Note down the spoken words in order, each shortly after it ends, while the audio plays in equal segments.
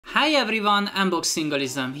Hi everyone,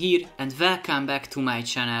 Unboxingalism here and welcome back to my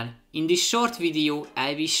channel. In this short video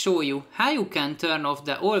I will show you how you can turn off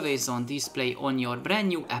the always on display on your brand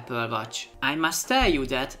new Apple Watch. I must tell you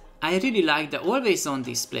that I really like the always on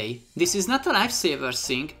display. This is not a lifesaver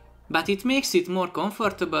thing, but it makes it more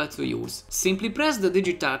comfortable to use. Simply press the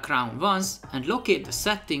digital crown once and locate the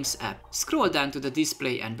Settings app. Scroll down to the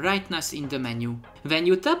display and brightness in the menu. When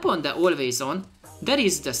you tap on the always on, there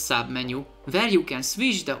is the sub-menu, where you can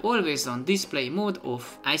switch the always on display mode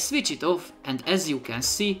off. I switch it off and as you can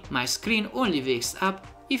see, my screen only wakes up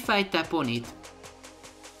if I tap on it.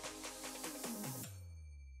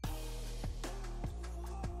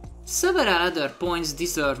 Several other points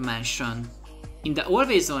deserve mention. In the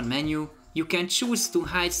always on menu, you can choose to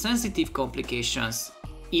hide sensitive complications.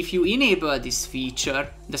 If you enable this feature,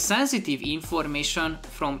 the sensitive information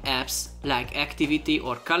from apps like activity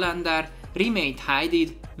or calendar remain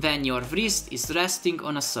hidden when your wrist is resting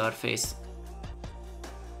on a surface.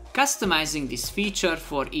 Customizing this feature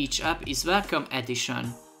for each app is welcome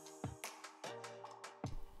addition.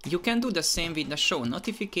 You can do the same with the Show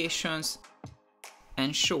Notifications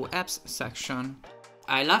and Show Apps section.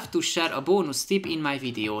 I love to share a bonus tip in my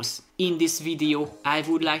videos. In this video, I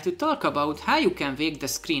would like to talk about how you can wake the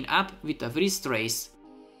screen up with a wrist race.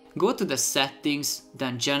 Go to the Settings,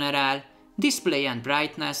 then General, Display and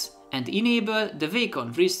Brightness, and enable the Wake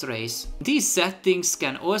on Wrist Race. These settings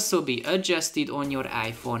can also be adjusted on your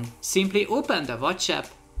iPhone. Simply open the Watch app,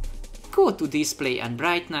 go to Display and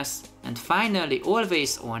Brightness, and finally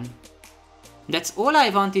Always On. That's all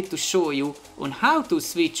I wanted to show you on how to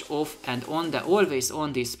switch off and on the Always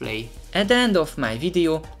On display. At the end of my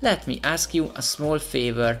video, let me ask you a small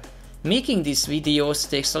favor. Making these videos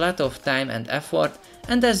takes a lot of time and effort,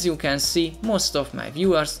 and as you can see, most of my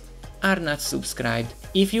viewers are not subscribed.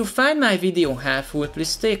 If you find my video helpful,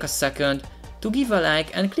 please take a second to give a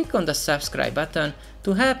like and click on the subscribe button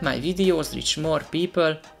to help my videos reach more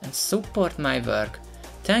people and support my work.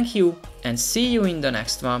 Thank you and see you in the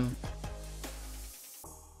next one.